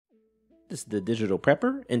This is the Digital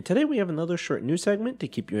Prepper, and today we have another short news segment to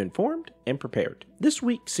keep you informed and prepared. This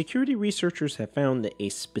week, security researchers have found that a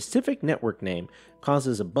specific network name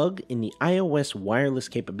causes a bug in the iOS wireless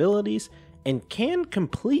capabilities and can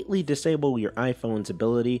completely disable your iPhone's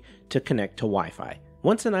ability to connect to Wi-Fi.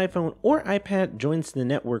 Once an iPhone or iPad joins the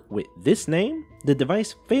network with this name, the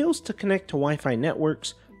device fails to connect to Wi-Fi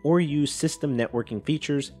networks or use system networking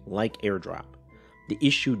features like AirDrop. The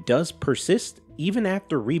issue does persist even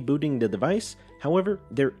after rebooting the device. However,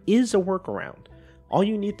 there is a workaround. All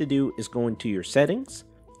you need to do is go into your settings,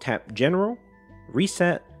 tap General,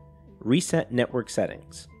 Reset Network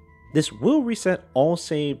Settings. This will reset all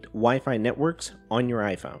saved Wi-Fi networks on your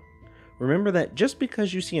iPhone. Remember that just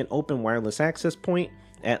because you see an open wireless access point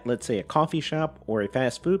at, let's say, a coffee shop or a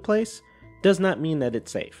fast food place, does not mean that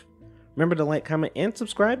it's safe. Remember to like, comment, and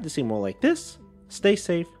subscribe to see more like this. Stay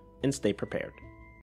safe and stay prepared.